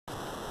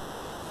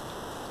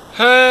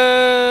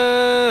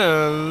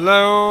Hello,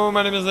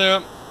 my name is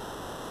Leo.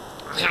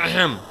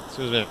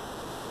 Excuse me.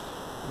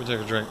 Let me take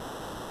a drink.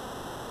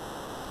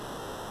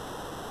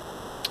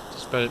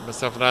 Just made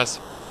myself a nice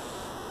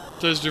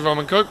tasty rum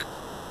and coke.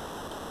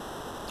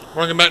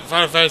 Welcome back to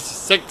Final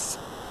Fantasy VI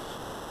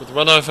with the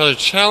Final Fantasy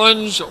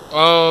Challenge.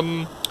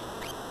 I'm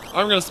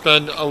gonna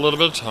spend a little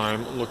bit of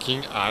time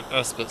looking at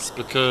Espers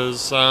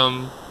because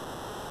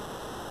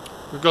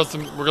we've got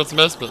some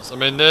Espers. I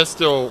mean, they're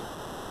still.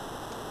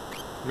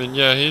 I mean,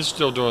 yeah, he's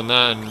still doing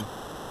that, and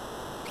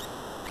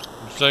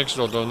Shank's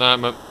still doing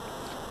that, but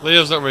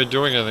Leo's not really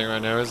doing anything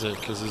right now, is he?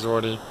 Because he's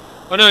already.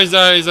 Oh no, he's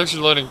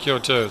actually learning Cure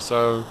too.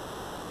 So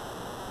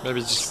maybe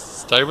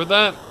just stay with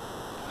that.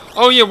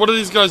 Oh yeah, what do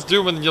these guys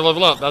do when you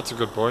level up? That's a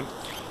good point.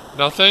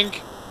 Nothing.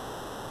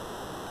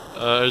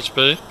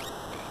 HP.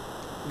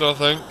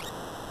 Nothing.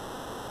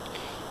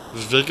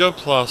 Vigor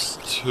plus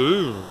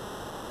 2.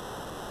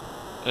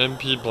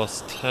 MP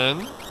plus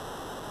 10.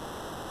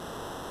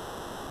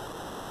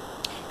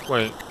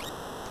 Wait.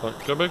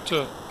 Go back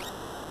to...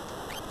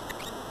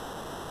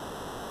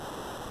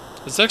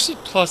 It's actually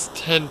plus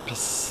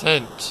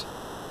 10%.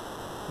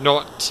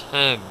 Not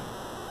 10.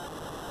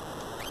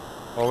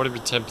 Why would it be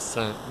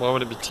 10%? Why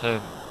would it be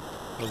 10?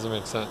 Doesn't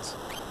make sense.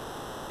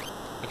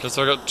 Okay,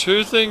 so I got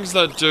two things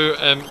that do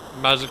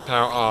magic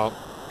power up.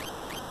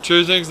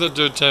 Two things that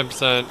do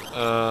 10%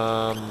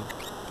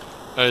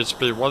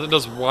 HP. One that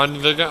does 1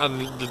 vigor,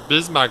 and the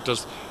Bismarck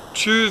does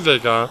 2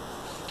 vigor.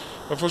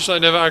 Unfortunately, I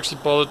never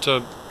actually bothered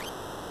to...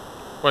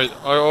 Wait,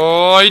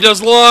 oh, he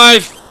does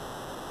life!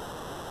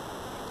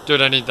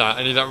 Dude, I need that.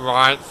 I need that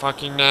right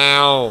fucking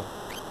now.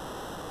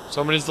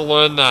 Someone needs to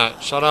learn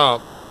that. Shut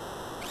up.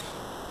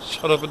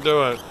 Shut up and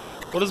do it.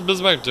 What does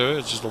Bismarck do?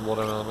 It's just a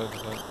water element.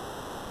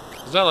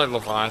 Is that like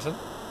Leviathan?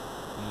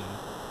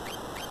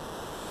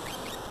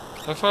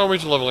 How far are we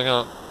to leveling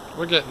up?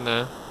 We're getting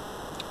there.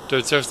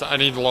 Dude, seriously, I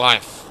need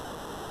life.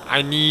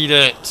 I need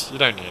it. You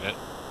don't need it.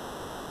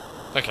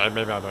 Okay,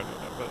 maybe I don't need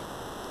it, but...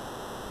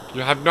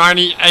 You have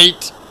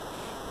 98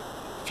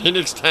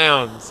 Phoenix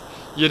Towns.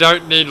 You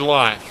don't need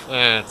life.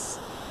 Yeah, it's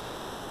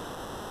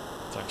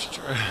actually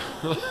true.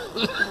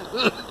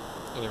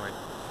 Anyway.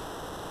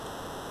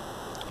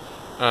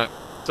 Alright,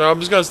 so I'm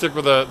just gonna stick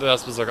with the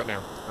Espers I got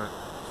now. Alright.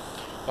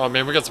 Oh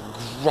man, we got some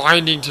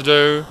grinding to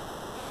do.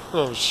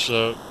 Oh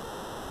shit.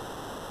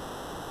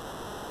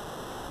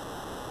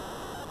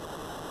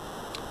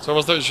 So I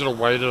almost thought you should have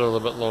waited a little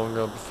bit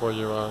longer before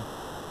you,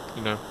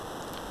 you know,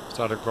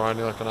 started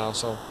grinding like an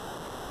arsehole.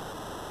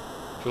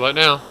 Too late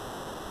now.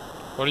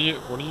 What are you...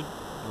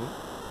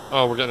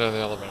 Oh, we're getting out of the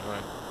elevator,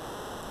 right.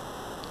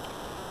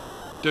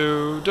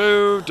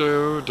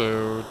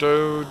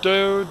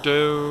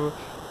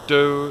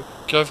 Do.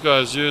 Kef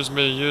guys, use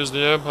me, use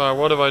the Empire,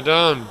 what have I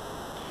done?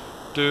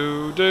 The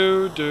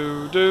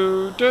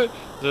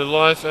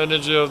life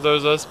energy of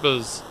those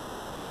Espers.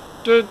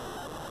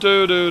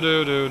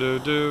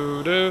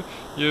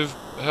 You've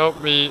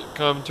helped me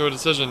come to a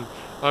decision.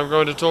 I'm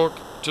going to talk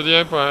to the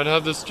Empire and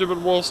have this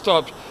stupid war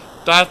stopped.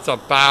 That's a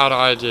bad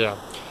idea.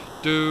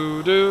 Why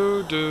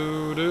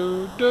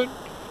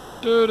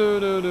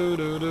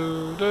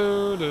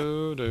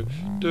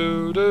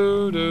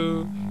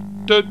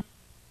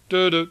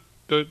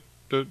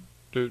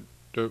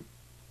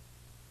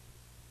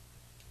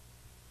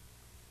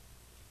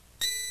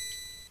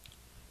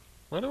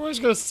do I always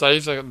go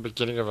save like at the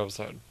beginning of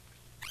episode?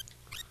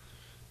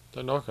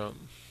 Don't knock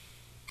them.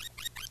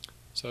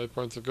 Save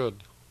points are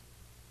good.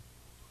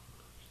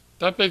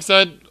 That being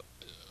said,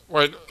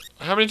 wait,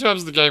 how many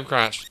times did the game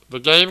crash? The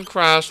game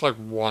crashed like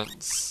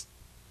once.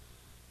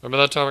 Remember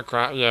that time it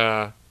crashed?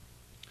 Yeah.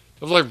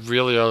 It was like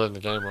really early in the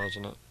game,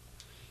 wasn't it?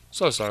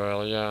 So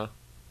early, yeah.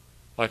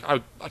 Like,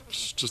 I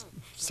just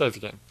save the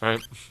game,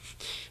 right?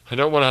 I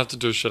don't want to have to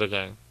do shit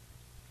again.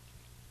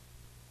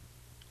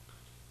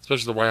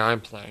 Especially the way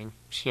I'm playing.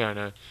 Yeah, I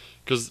know.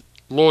 Because,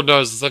 Lord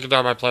knows, the second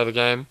time I play the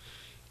game,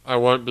 I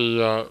won't be,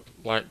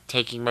 like,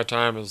 taking my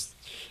time and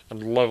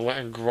leveling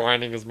and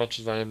grinding as much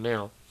as I am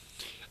now.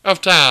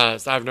 Of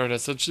Taz, I've known her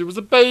since she was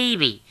a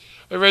baby.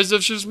 I raised her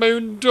if she was my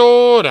own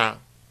daughter.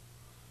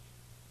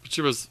 But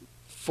she was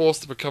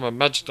forced to become a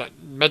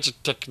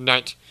Magitech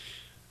Knight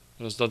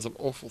and has done some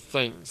awful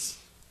things.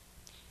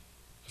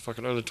 If I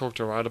could only talk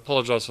to her, I'd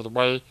apologize for the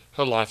way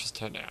her life has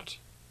turned out.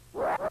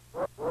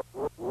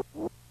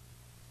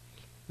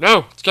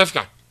 No, it's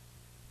Kefka.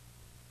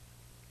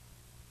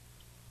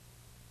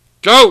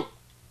 Go!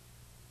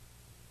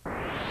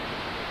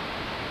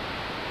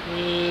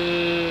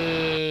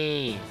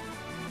 Yay.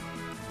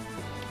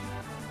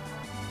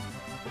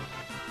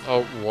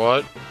 Oh,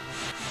 what?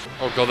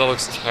 Oh god, that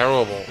looks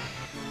terrible.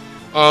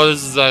 Oh,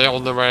 this is a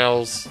on the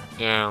rails.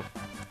 Yeah.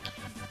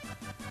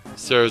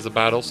 Series of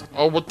battles.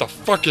 Oh, what the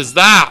fuck is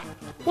that?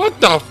 What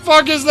the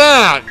fuck is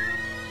that?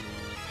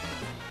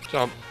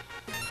 Jump.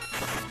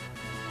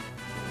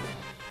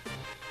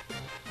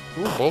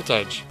 Ooh,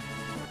 voltage.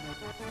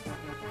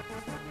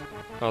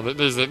 Oh,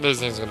 these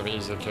things are gonna be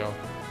easy to kill.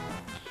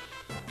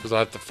 Because I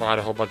have to fight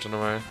a whole bunch in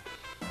a way.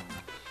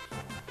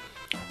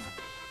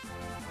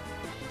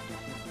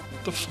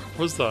 The fuck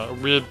was that? A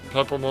weird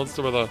purple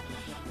monster with a...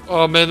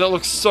 Oh man, that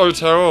looks so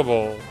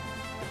terrible.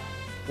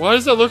 Why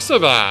does that look so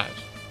bad?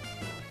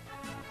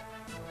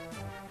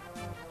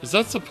 Is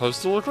that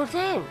supposed to look like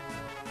that?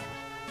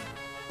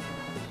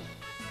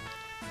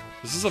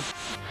 Is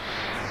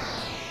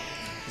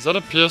that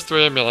a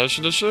PS3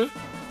 emulation issue?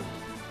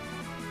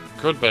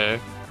 Could be.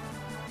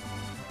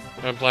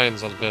 I'm playing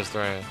this on the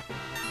PS3.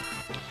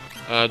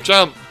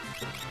 Jump!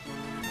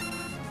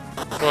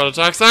 What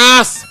attacks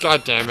us?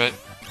 God damn it.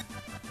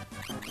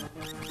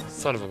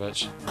 Son of a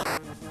bitch.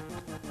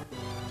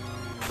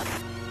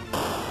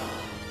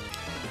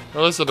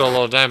 At least I do a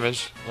lot of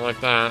damage. I like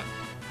that.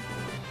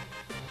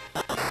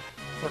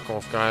 Fuck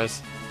off,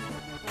 guys.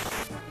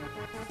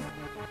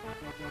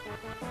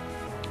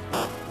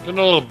 Getting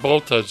a little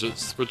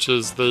voltages, which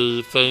is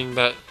the thing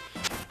that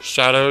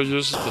Shadow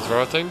uses to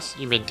throw things.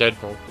 You mean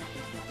Deadpool.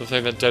 The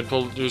thing that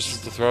Deadpool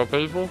uses to throw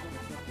people.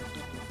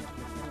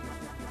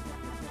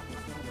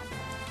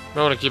 I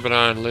want to keep an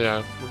eye on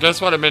Leo. Well,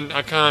 guess what?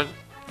 I can't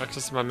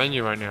access my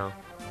menu right now.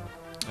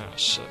 Oh,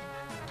 shit.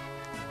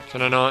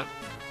 Can I not?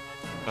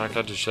 No, I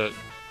can't do shit.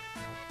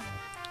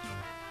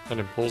 And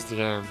it pulls the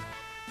game.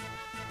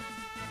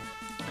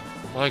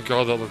 My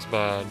god, that looks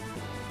bad.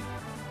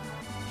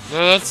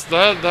 No,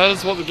 that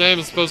is what the game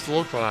is supposed to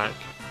look like.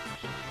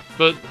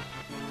 But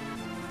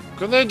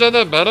couldn't they have done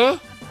that better?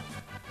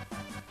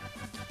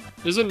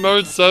 Isn't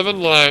mode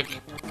 7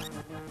 like...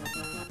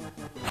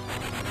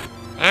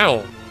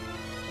 Ow!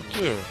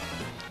 Fuck you.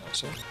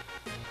 Asshole.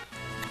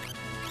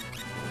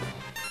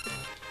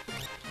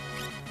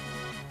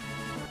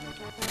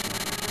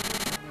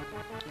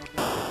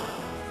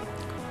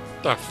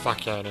 The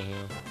fuck out of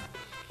here.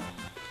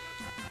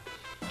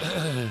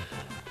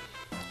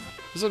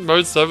 Isn't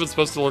mode 7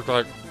 supposed to look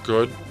like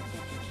good?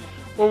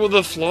 Well, with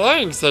the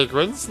flying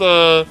sequence,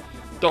 the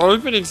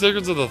opening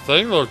sequence of the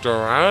thing looked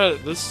alright.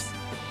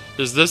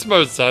 Is this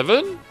mode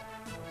 7?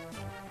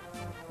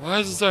 Why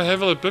is it so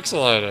heavily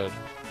pixelated?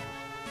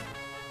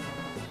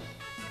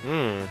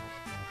 Do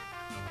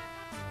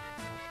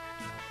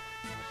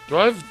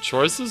I have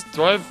choices?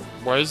 Do I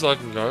have ways I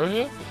can go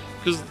here?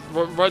 Because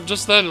right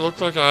just then it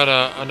looked like I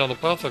had another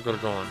path I could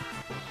have gone.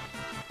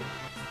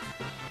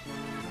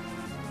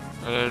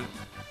 I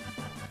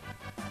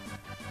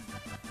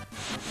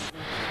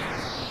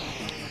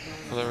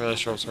I'm not really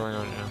sure what's going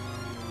on here.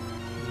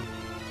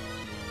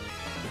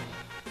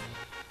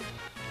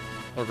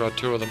 Oh god,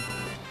 2 of them.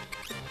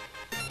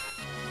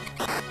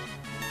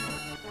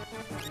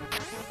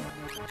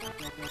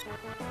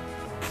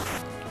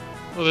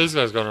 Oh, these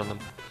guys got on them.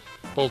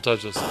 Bull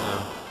touches.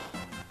 Yeah.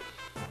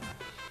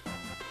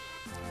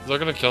 Is that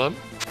gonna kill him?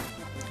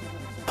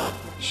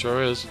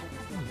 Sure is.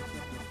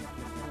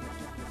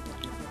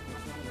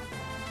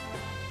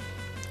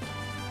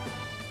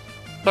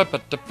 See,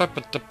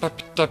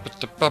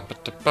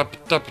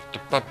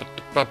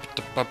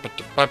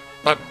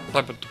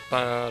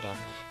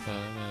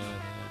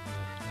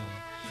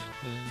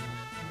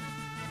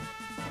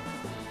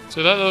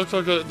 that looks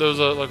like there was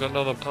like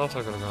another path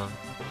I could have gone.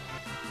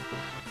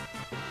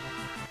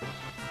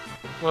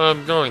 Well,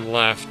 I'm going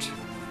left.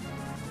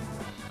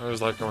 I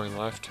always like going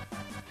left.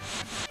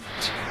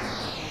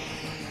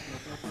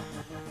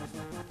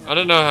 I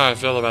don't know how I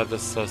feel about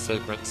this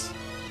sequence.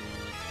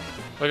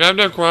 Like, I have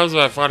no qualms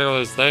about fighting all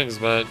these things,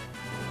 but...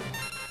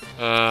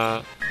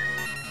 I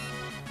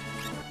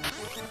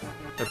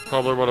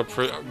probably would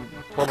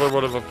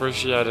have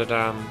appreciated,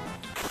 a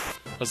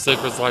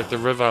sequence like the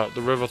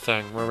river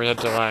thing, where we had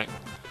to, like...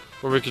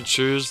 Where we could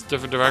choose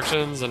different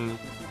directions, and...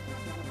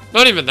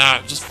 Not even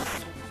that, just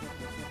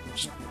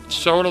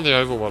show it on the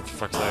overworld,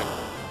 for fuck's sake.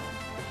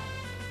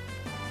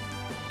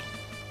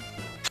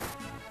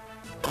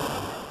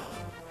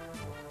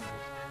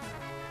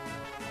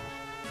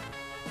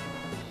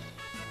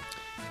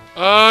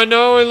 Oh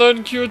no, I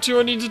learned Q2,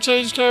 I need to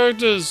change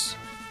characters!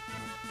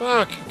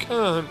 Fuck, I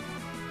can't.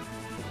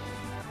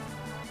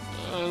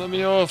 Let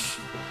me off.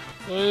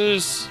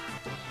 Please.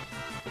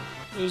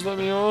 Please let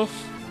me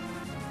off.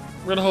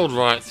 I'm gonna hold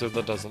right, see if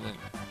that does something.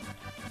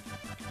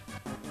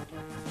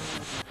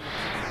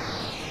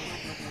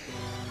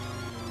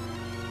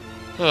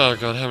 Oh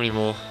god, how many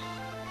more?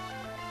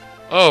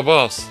 Oh,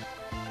 boss.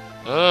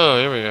 Oh,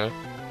 here we go.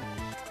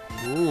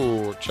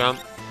 Ooh, jump.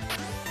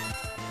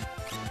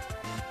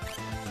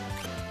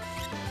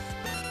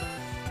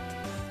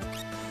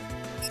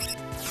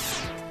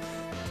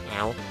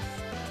 Ow.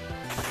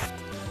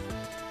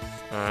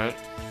 Alright.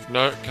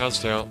 No, can't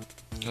steal.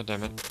 God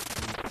damn it.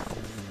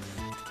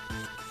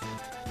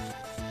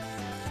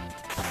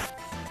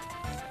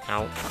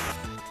 Ow.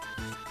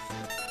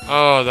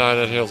 Oh, no,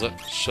 that heals it.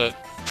 Shit.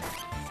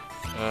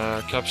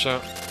 Capture.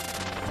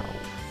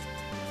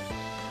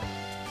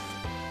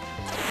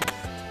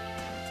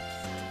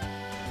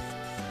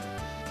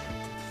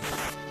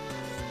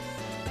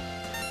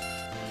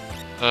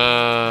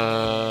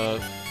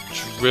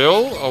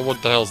 Drill? Or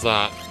what the hell's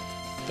that?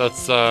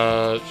 That's,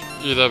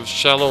 either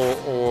shell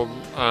or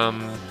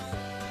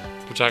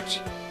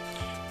protect.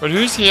 But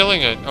who's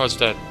healing it? Oh, it's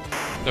dead.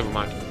 Never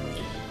mind.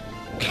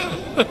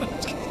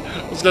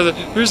 I was This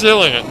guy's who's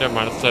healing it? Never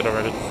mind, it's dead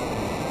already.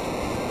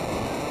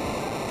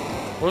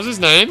 What was his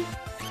name?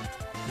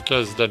 Okay,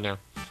 he's dead now.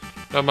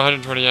 Number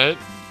 128?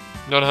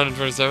 Not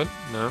 127?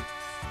 No.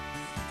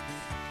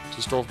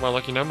 Just off my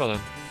lucky number then.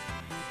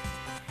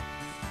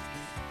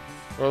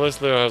 Or at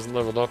least Leo hasn't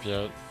leveled up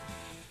yet.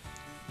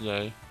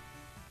 Yay.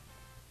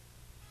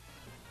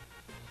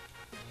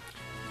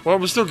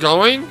 What, we're still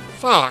going?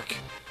 Fuck.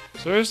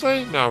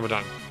 Seriously? No, we're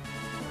done.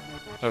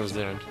 That was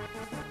the end.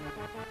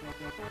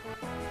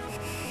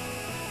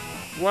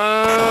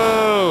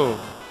 Whoa!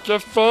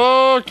 Get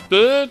fucked,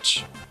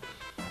 bitch!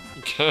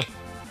 Okay.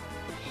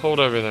 Hold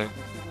everything.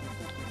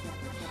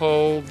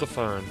 Hold the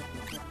phone.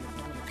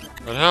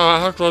 And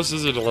how close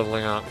is he to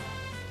leveling up?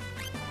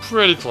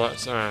 Pretty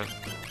close, alright.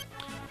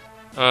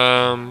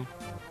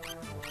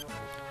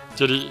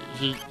 Did he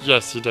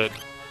yes, he did.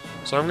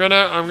 So I'm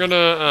gonna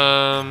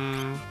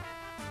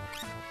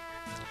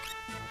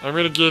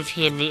give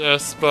him the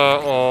Esper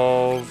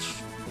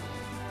of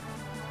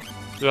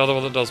the other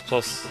one that does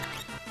plus.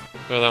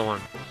 Yeah, that one.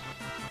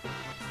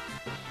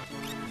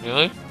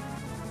 Really?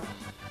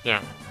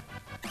 Yeah.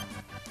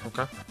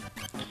 Okay.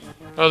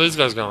 Oh, these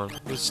guys going.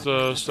 He's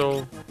still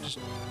just.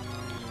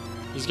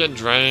 He's getting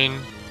Drain,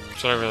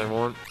 which I don't really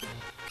want.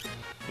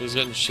 He's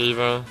getting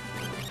Shiva,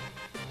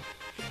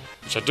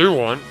 which I do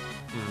want.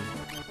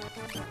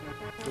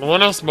 I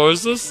want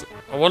Osmosis.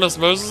 I want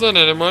Osmosis on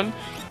anyone,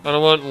 and I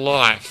want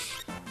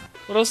Life.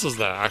 What else is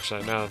there?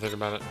 Actually, now that I think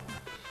about it.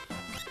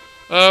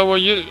 Well,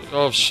 you.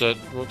 Oh shit!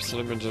 Whoops! I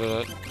didn't mean to do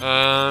that.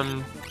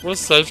 What does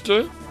Safe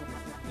do?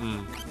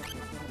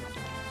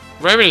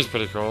 Remedy's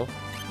pretty cool.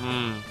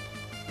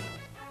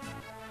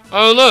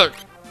 Oh look!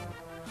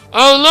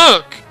 Oh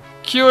look!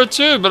 Cure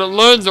 2, but it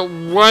learns it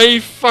way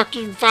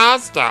fucking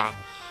faster.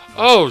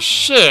 Oh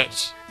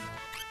shit!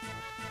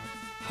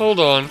 Hold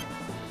on.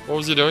 What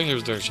was he doing? He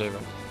was doing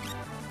Shiva.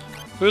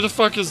 Who the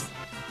fuck is?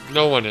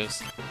 No one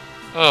is.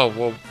 Oh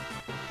well.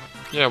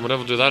 Yeah, we'll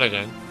never do that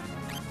again.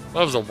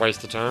 That was a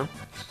waste of time.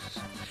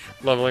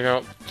 Leveling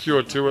up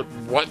Cure 2 at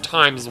what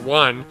times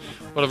 1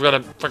 when I've got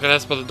a fucking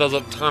Esper that does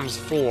it times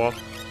 4.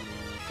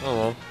 Oh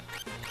well.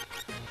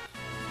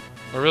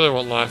 I really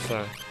want Life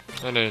though.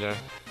 I know you do.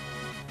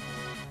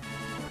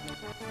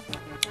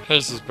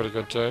 Haste is pretty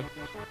good too.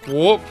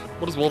 Warp?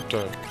 What does Warp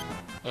do?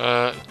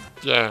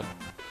 Yeah.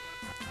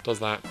 Does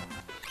that.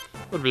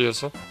 Would be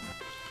useful.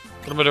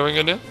 What am I doing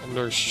in here? I'm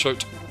doing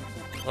Shoot.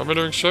 What am I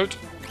doing Shoot?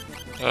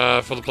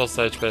 For the plus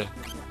HP.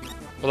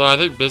 Although I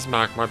think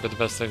Bismarck might be the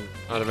best thing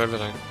out of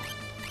everything.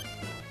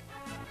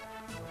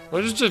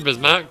 Why just do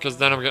Bismarck? Because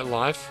then I'm getting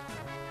Life.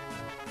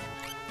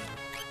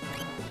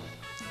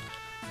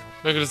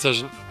 Make a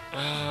decision.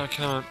 I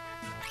can't.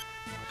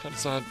 Can't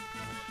decide.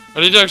 I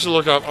need to actually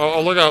look up.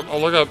 I'll look up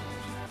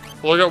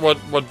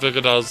what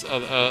Vigor does at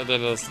the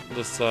end of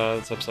this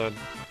episode.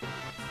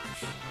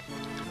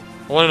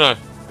 I want to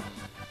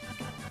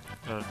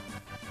know.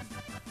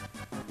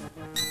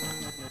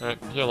 Alright,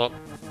 heal up.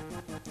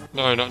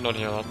 No, not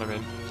heal up, I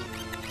mean.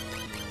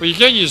 Well, you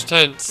can use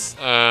tents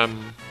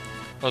on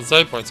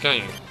save points,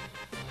 can't you?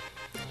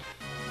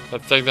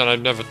 That thing that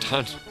I've never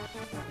done.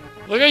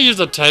 I think I used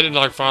a tent in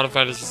like Final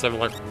Fantasy VII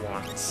like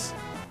once.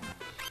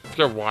 I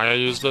forget why I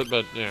used it,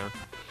 but yeah.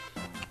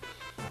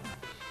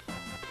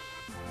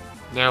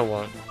 Now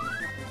what?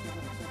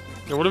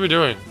 Yeah, what are we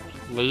doing?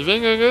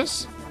 Leaving, I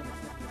guess?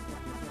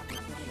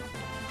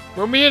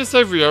 Weren't we here to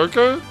save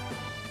Ryoko?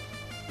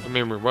 I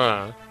mean, we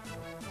were.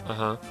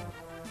 Uh-huh.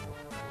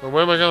 But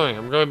where am I going?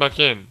 I'm going back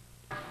in.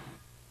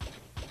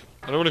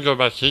 I don't want to go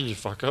back in, you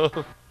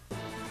fucker.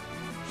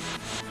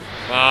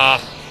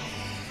 Ah.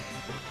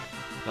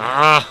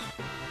 Ah.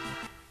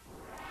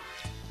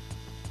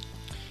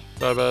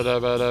 Alright,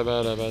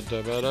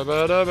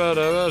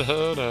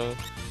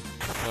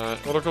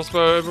 auto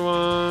crossbow,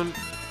 everyone.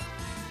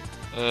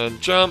 And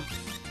jump.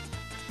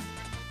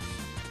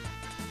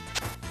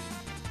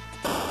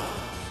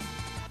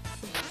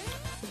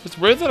 It's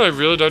weird that I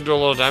really don't do a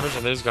lot of damage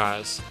on these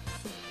guys.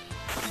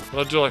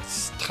 But I do like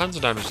tons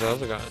of damage to the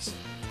other guys.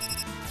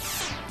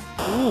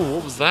 Ooh,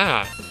 what was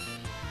that?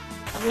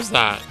 What was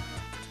that?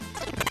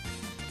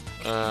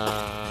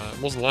 It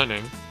wasn't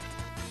lightning.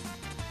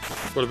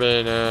 Would have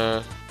been,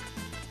 I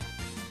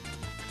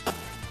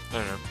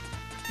don't know.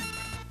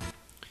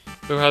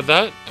 Who had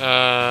that?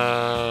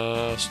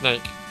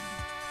 Snake.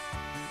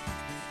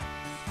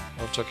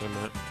 I'll check in a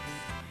minute.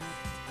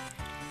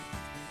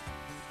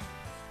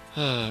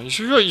 You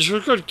should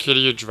have called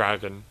Kitty a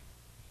dragon.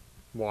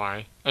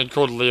 Why? And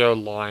called Leo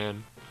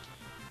lion.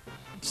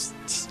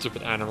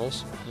 Stupid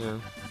animals. Yeah.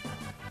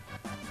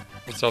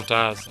 What's up,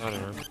 Taz? I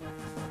don't know.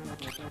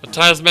 A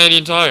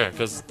Tasmanian tiger,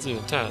 because it's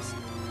Taz.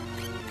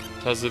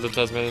 Taz is the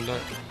Tasmanian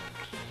tiger.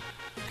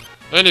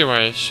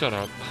 Anyway, shut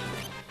up.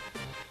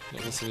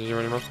 Not listening to you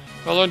anymore.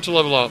 I learned to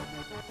level up.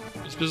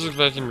 This music's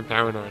making me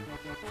paranoid.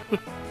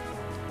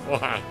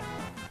 Why?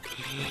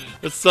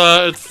 It's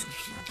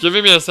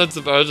giving me a sense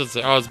of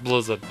urgency. Oh, it's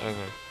Blizzard. Okay.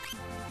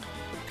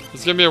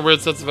 It's giving me a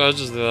weird sense of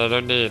urgency that I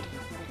don't need.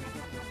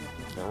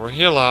 Now we'll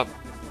heal up.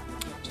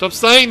 Stop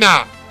saying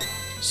that!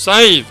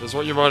 Save is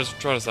what you were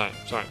trying to say.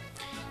 Sorry.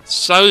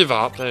 Save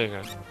up. There you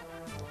go.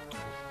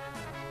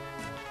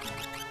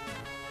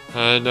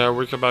 And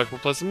we come back, we'll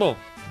play some more.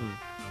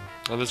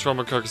 And this rum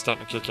and coke is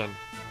starting to kick in.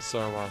 So,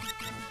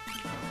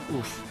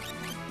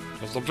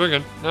 oof. I'll stop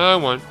drinking. No, I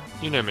won't.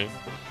 You know me.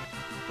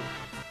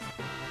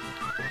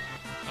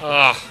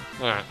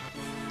 Alright.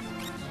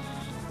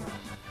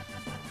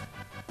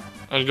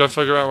 And go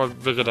figure out what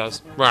Vigor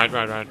does. Right.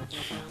 Alright,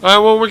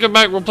 well, we come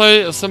back, we'll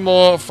play some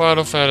more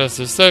Final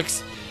Fantasy VI.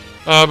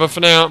 But for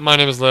now, my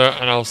name is Leo,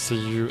 and I'll see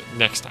you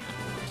next time.